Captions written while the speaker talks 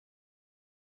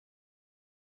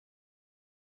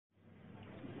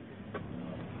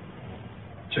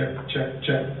Check, check,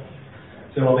 check.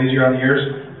 Is it a little easier on the ears?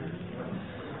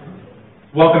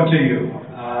 Welcome to you.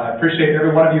 I appreciate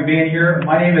every one of you being here.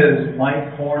 My name is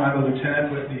Mike Horn. I'm a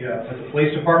lieutenant with the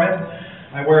Police Department.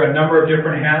 I wear a number of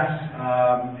different hats,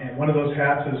 and one of those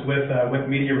hats is with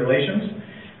media relations,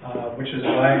 which is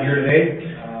why I'm here today,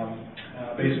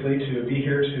 basically to be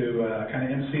here to kind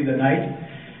of MC the night.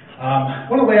 I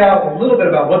want to lay out a little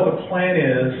bit about what the plan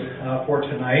is for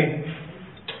tonight.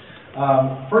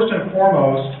 First and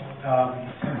foremost,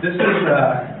 this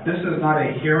is not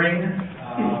a hearing,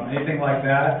 anything like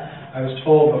that. I was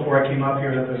told before I came up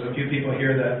here that there's a few people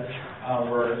here that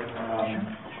were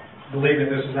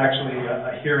believing this is actually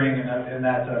a hearing and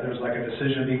that there's like a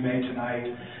decision being made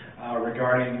tonight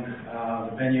regarding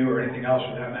the venue or anything else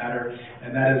for that matter,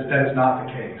 and that is not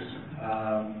the case.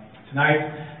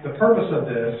 Tonight, the purpose of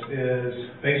this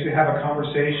is basically have a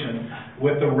conversation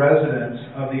with the residents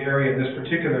of the area in this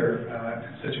particular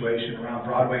situation around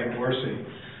Broadway and Dorsey.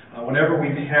 Whenever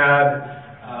we've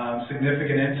had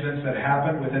significant incidents that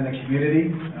happen within the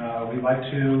community, we'd like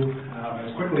to,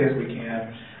 as quickly as we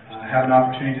can, have an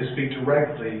opportunity to speak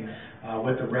directly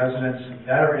with the residents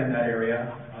that are in that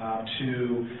area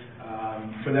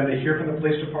for them to hear from the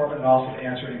police department and also to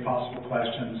answer any possible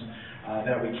questions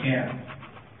that we can.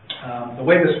 The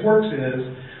way this works is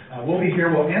we'll be here,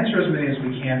 we'll answer as many as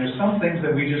we can. There's some things that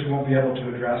we just won't be able to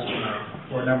address tonight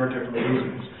for a number of different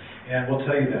reasons, and we'll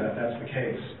tell you that if that's the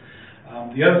case.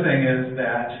 The other thing is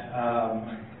that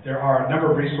there are a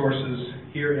number of resources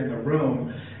here in the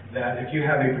room that if you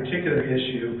have a particular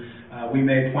issue, we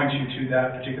may point you to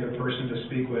that particular person to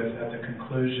speak with at the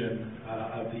conclusion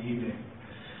of the evening.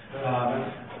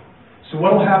 So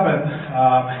what will happen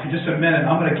in just a minute,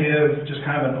 I'm going to give just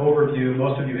kind of an overview.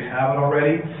 Most of you have it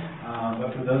already,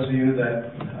 but for those of you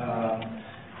that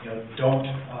don't,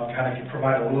 kind of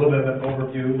provide a little bit of an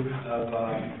overview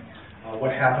of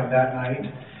what happened that night.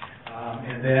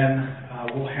 And then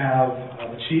we'll have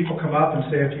the chief will come up and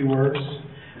say a few words.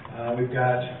 We've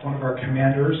got one of our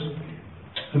commanders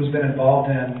who's been involved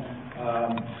in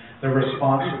the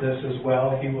response to this as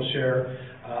well. He will share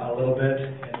a little bit,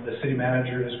 and the city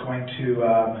manager is going to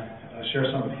share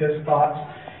some of his thoughts,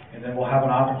 and then we'll have an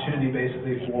opportunity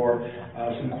basically for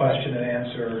some question and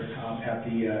answer at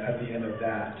the end of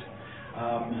that.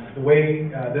 The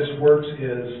way this works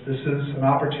is this is an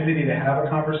opportunity to have a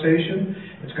conversation.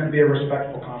 It's going to be a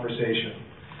respectful conversation.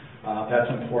 That's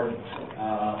important,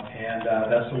 and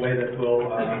that's the way that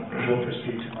we'll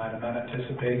proceed tonight. I'm not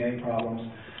anticipating any problems,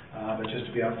 but just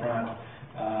to be upfront,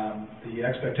 the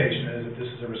expectation is that this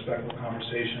is a respectful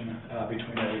conversation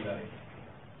between everybody.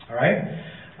 All right.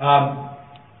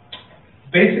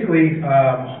 Basically,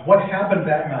 what happened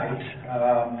that night?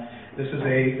 This is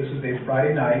a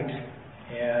Friday night,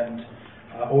 and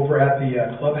over at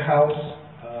the Clubhouse,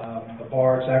 the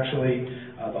bar. It's actually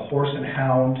the Horse and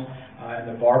Hound, and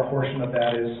the bar portion of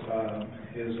that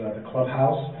is the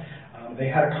Clubhouse. They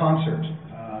had a concert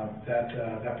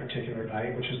that particular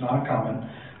night, which is not uncommon.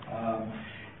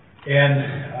 And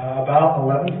about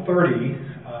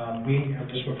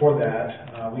 11:30, just before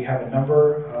that, we have a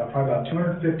number, probably about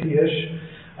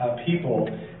 250-ish people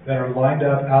that are lined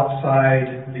up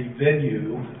outside the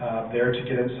venue there to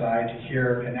get inside to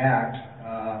hear an act.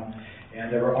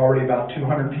 And there were already about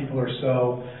 200 people or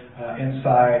so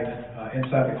inside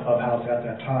the Clubhouse at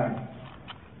that time.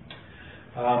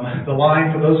 The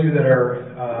line, for those of you that are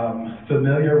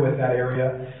familiar with that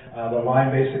area, the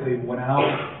line basically went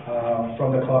out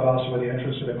from the Clubhouse, where the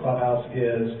entrance to the Clubhouse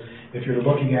is, if you're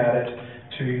looking at it,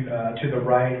 to the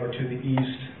right or to the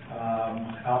east,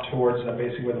 out towards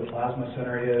basically where the plasma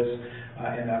center is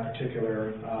in that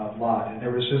particular lot. And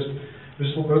there was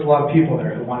a lot of people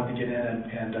there who wanted to get in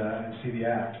and see the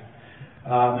act.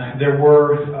 There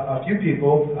were a few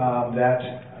people that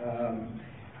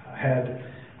had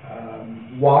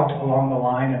walked along the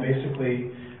line and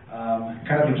basically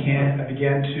kind of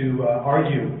began to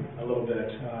argue a little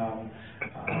bit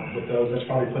with those. That's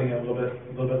probably putting it a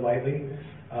little bit lightly.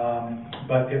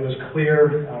 But it was clear,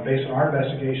 based on our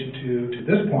investigation to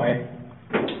this point,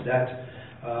 that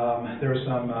there was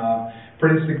some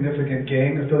pretty significant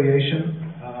gang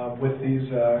affiliation with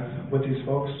these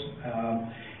folks.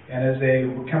 And as they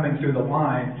were coming through the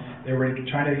line, they were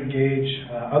trying to engage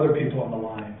other people on the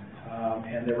line.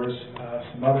 And there was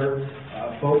some other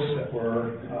folks that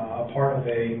were a part of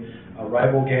a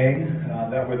rival gang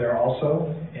that were there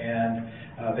also, and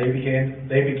they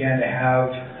began to have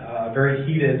a very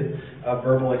heated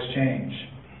verbal exchange.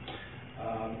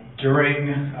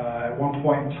 At one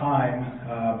point in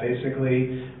time,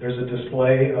 basically, there's a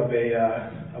display of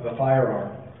a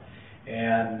firearm,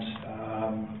 and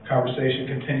conversation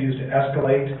continues to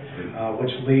escalate,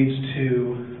 which leads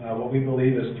to what we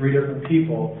believe is 3 different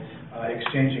people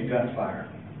exchanging gunfire.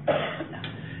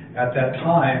 At that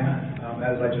time,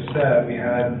 as I just said, we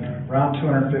had around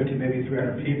 250, maybe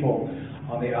 300 people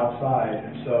on the outside,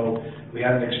 and so we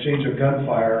had an exchange of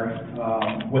gunfire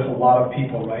with a lot of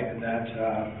people right in that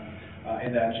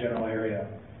general area.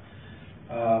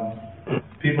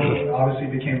 People obviously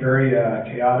became very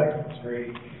chaotic. It's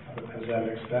very, as I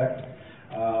would expect,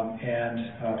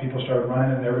 and people started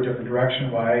running in every different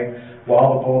direction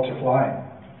while the bullets are flying.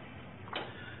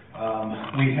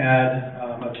 We had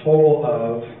a total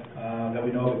of, that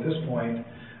we know of at this point,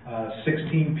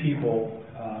 16 people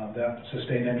that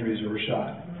sustained injuries or were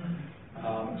shot.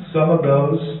 Some of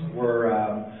those were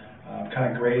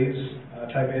kind of graze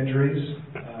type injuries.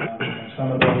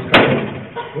 Some of those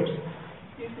whoops,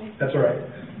 that's all right.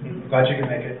 Glad you can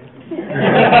make it.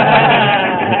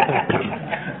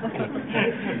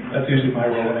 That's usually my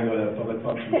role when I go to public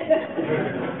functions.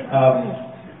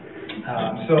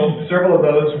 So several of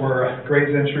those were graze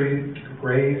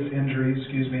injuries,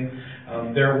 excuse me.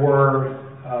 There were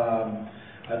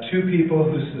 2 people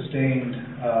who sustained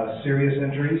serious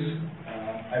injuries.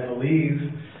 I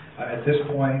believe at this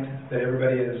point that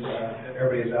everybody is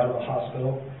out of the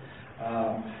hospital.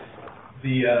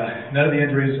 None of the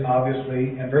injuries,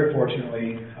 obviously, and very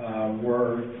fortunately,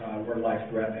 were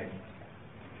life-threatening.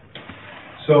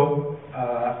 So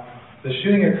the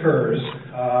shooting occurs,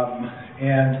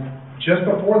 and just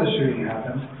before the shooting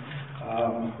happened,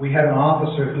 we had an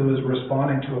officer who was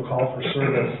responding to a call for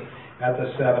service at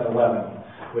the 7-Eleven,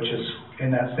 which is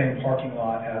in that same parking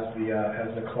lot as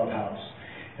the clubhouse.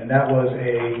 And that was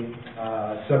a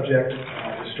subject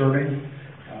disturbing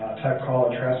type call,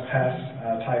 a trespass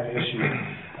type issue.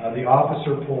 The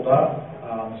officer pulled up,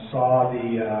 saw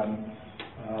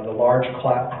the large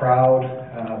crowd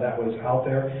that was out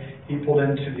there. He pulled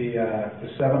into the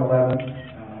 7-Eleven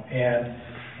and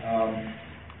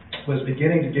was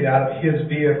beginning to get out of his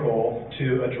vehicle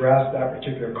to address that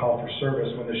particular call for service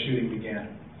when the shooting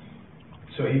began.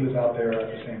 So he was out there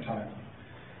at the same time.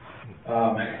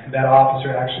 That officer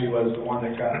actually was the one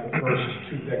that got the first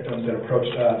 2 victims that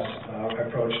approached us,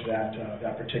 approached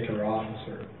that particular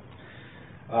officer.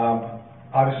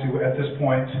 Obviously, at this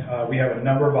point, we have a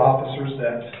number of officers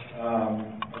that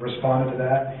responded to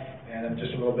that, and in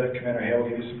just a little bit, Commander Hale will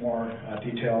give you some more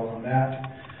detail on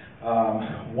that.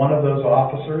 One of those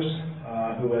officers,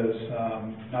 who was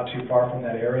not too far from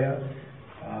that area,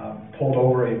 pulled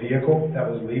over a vehicle that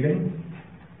was leaving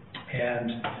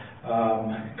and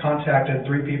contacted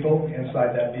 3 people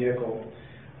inside that vehicle.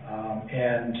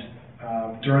 And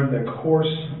during the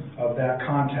course of that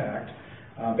contact,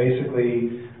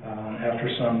 basically, after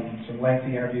some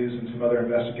lengthy interviews and some other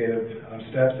investigative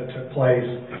steps that took place,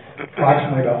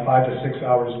 approximately about 5 to 6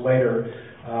 hours later,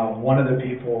 one of the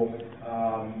people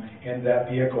in that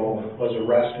vehicle was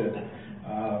arrested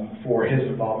for his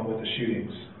involvement with the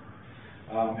shootings.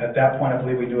 At that point, I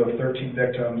believe we knew of 13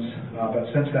 victims, but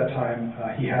since that time,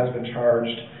 he has been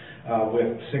charged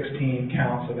with 16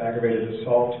 counts of aggravated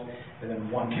assault and then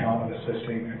 1 count of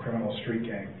assisting a criminal street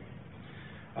gang.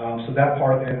 So that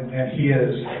part, and he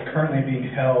is currently being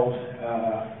held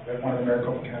at one of the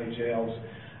Maricopa County jails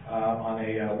on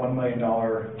a $1 million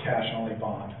cash-only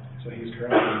bond. So he is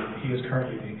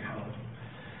currently being held.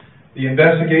 The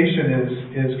investigation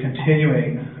is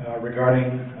continuing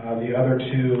regarding the other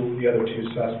two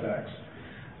suspects.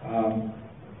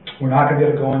 We're not going to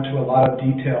be able to go into a lot of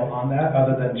detail on that,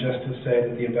 other than just to say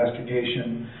that the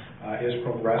investigation is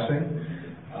progressing.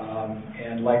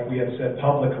 And like we have said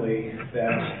publicly,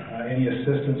 that any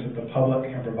assistance that the public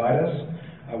can provide us,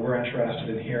 we're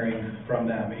interested in hearing from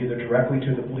them, either directly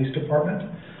to the police department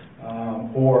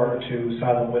or to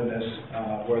silent witness,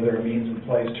 where there are means in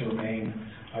place to remain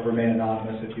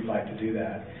anonymous if you'd like to do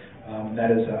that.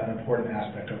 That is an important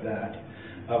aspect of that.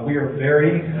 We are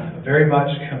very, very much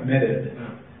committed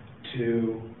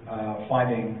to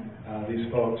finding these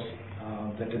folks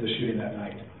that did the shooting that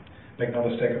night. Make no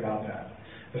mistake about that.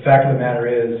 The fact of the matter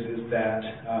is that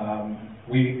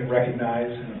we recognize,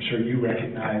 and I'm sure you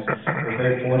recognize, we're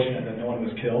very fortunate that no one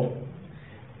was killed.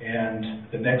 And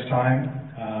the next time,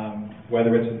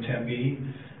 whether it's in Tempe,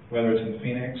 whether it's in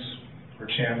Phoenix, or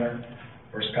Chandler,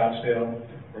 or Scottsdale,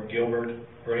 or Gilbert,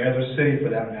 or any other city for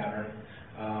that matter,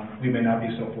 we may not be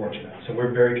so fortunate. So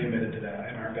we're very committed to that,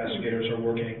 and our investigators are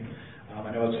working,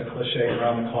 I know it's a cliche,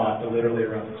 around the clock, but literally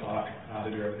around the clock,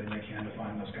 to do everything they can to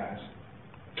find those guys.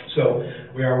 So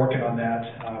we are working on that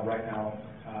right now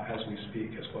as we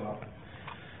speak as well.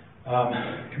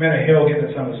 Commander Hale getting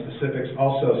into some of the specifics.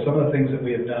 Also, some of the things that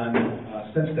we have done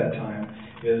since that time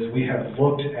is we have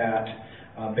looked at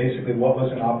basically what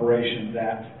was in operation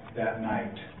that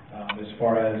night, as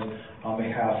far as on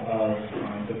behalf of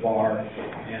the bar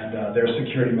and their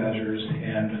security measures,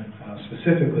 and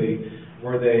specifically,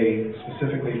 were they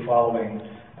specifically following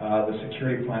the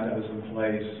security plan that was in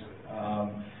place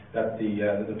that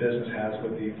the business has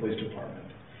with the police department.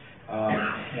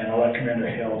 And I'll let Commander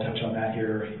Hale touch on that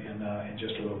here in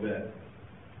just a little bit.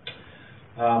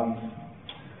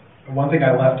 One thing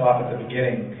I left off at the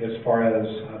beginning as far as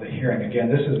the hearing, again,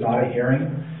 this is not a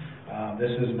hearing.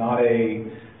 This is not a,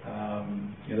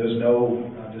 there's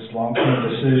no just long-term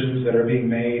decisions that are being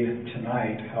made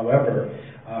tonight. However,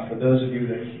 for those of you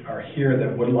that are here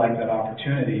that would like that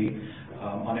opportunity,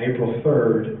 on April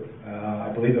 3rd,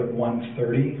 I believe at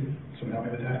 1:30, someone help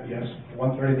me with that? Yes,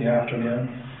 1:30 in the afternoon.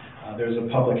 There's a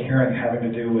public hearing having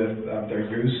to do with their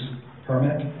use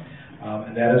permit,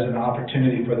 and that is an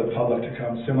opportunity for the public to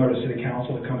come, similar to City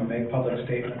Council, to come and make public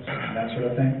statements and that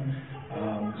sort of thing.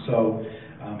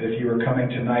 If you were coming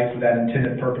tonight for that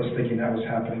intended purpose, thinking that was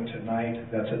happening tonight,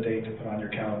 that's a date to put on your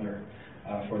calendar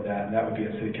for that, and that would be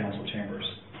at City Council chambers,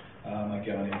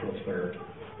 again on April 3rd.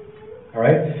 All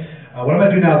right. What I'm going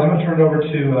to do now is I'm going to turn it over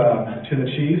to the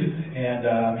chief,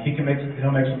 and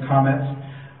he'll make some comments.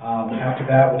 After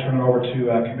that, we'll turn it over to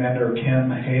Commander Kim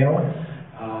Hale,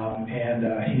 and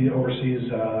he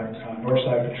oversees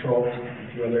Northside Patrol and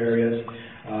a few other areas.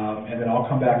 And then I'll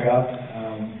come back up,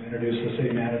 introduce the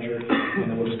city manager,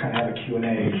 and then we'll just kind of have a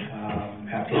Q&A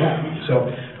after that. So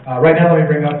right now, let me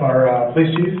bring up our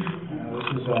police chief.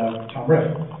 This is Tom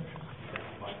Riff.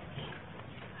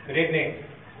 Good evening.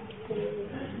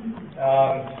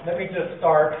 Let me just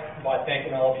start by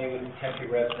thanking all of you as Tempe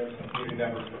residents and community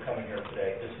members for coming here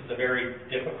today. This is a very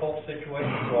difficult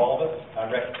situation for all of us. I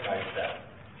recognize that.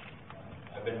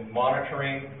 I've been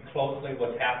monitoring closely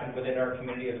what's happened within our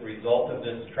community as a result of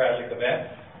this tragic event.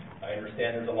 I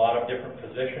understand there's a lot of different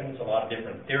positions, a lot of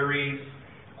different theories.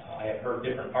 I have heard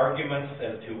different arguments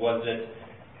as to was it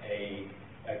a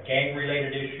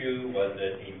gang-related issue, was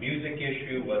it a music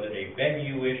issue, was it a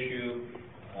venue issue,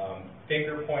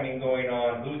 finger pointing going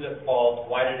on, who's at fault,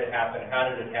 why did it happen, how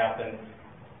did it happen.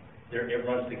 It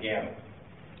runs the gamut.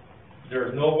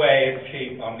 There's no way, as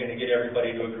chief, I'm going to get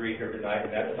everybody to agree here tonight,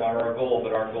 and that's not our goal,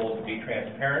 but our goal is to be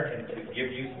transparent and to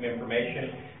give you some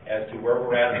information as to where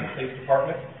we're at in the police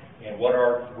department and what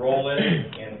our role is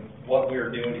and what we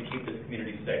are doing to keep this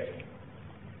community safe.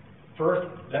 First,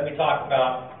 let me talk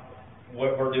about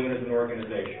what we're doing as an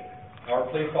organization. Our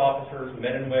police officers,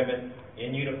 men and women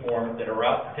in uniform that are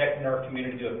out protecting our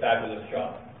community, do a fabulous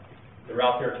job. They're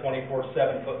out there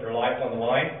 24/7 putting their lives on the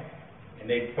line, and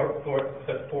they put forth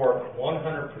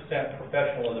 100%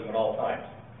 professionalism at all times.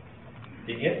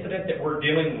 The incident that we're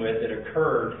dealing with that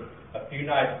occurred a few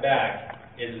nights back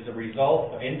is a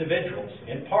result of individuals,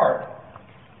 in part,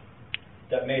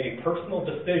 that made a personal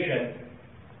decision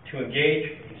to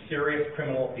engage in serious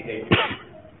criminal behavior.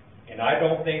 And I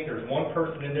don't think there's one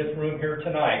person in this room here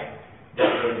tonight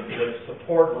that would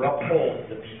support or uphold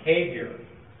the behavior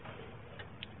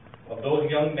of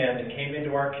those young men that came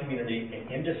into our community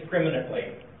and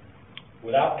indiscriminately,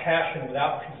 without passion,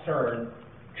 without concern,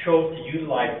 chose to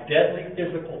utilize deadly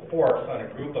physical force on a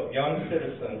group of young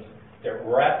citizens that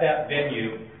were at that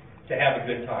venue to have a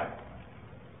good time.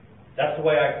 That's the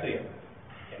way I see it.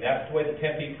 And that's the way the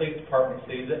Tempe Police Department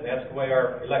sees it, and that's the way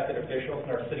our elected officials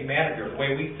and our city managers, the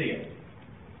way we see it.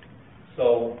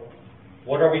 So,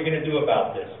 what are we going to do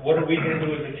about this? What are we going to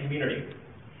do as a community?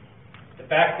 The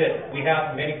fact that we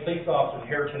have many police officers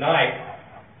here tonight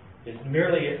is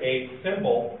merely a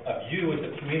symbol of you as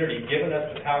a community giving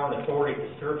us the power and authority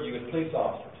to serve you as police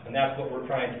officers, and that's what we're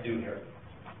trying to do here.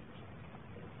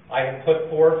 I have put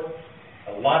forth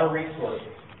a lot of resources.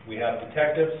 We have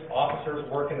detectives, officers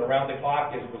working around the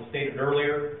clock, as was stated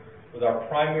earlier, with our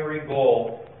primary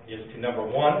goal is to, number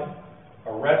one,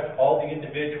 arrest all the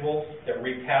individuals that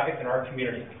wreak havoc in our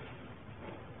community.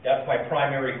 That's my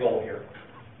primary goal here.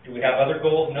 Do we have other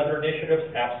goals and other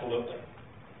initiatives? Absolutely.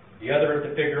 The other is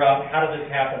to figure out how did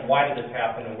this happen, why did this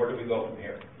happen, and where do we go from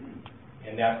here?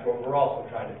 And that's what we're also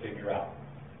trying to figure out.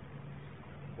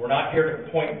 We're not here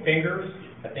to point fingers.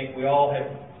 I think we all have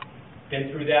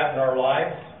been through that in our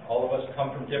lives. All of us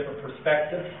come from different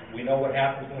perspectives. We know what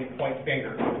happens when we point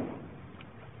fingers.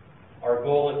 Our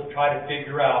goal is to try to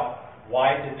figure out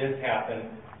why did this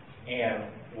happen and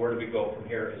where do we go from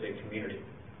here as a community.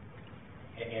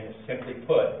 And simply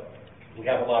put, we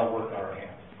have a lot of work on our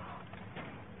hands.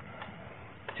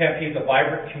 Tempe is a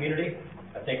vibrant community.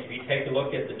 I think if you take a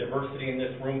look at the diversity in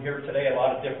this room here today, a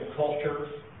lot of different cultures,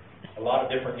 a lot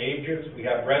of different ages. We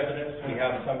have residents, we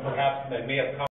have some perhaps that may have come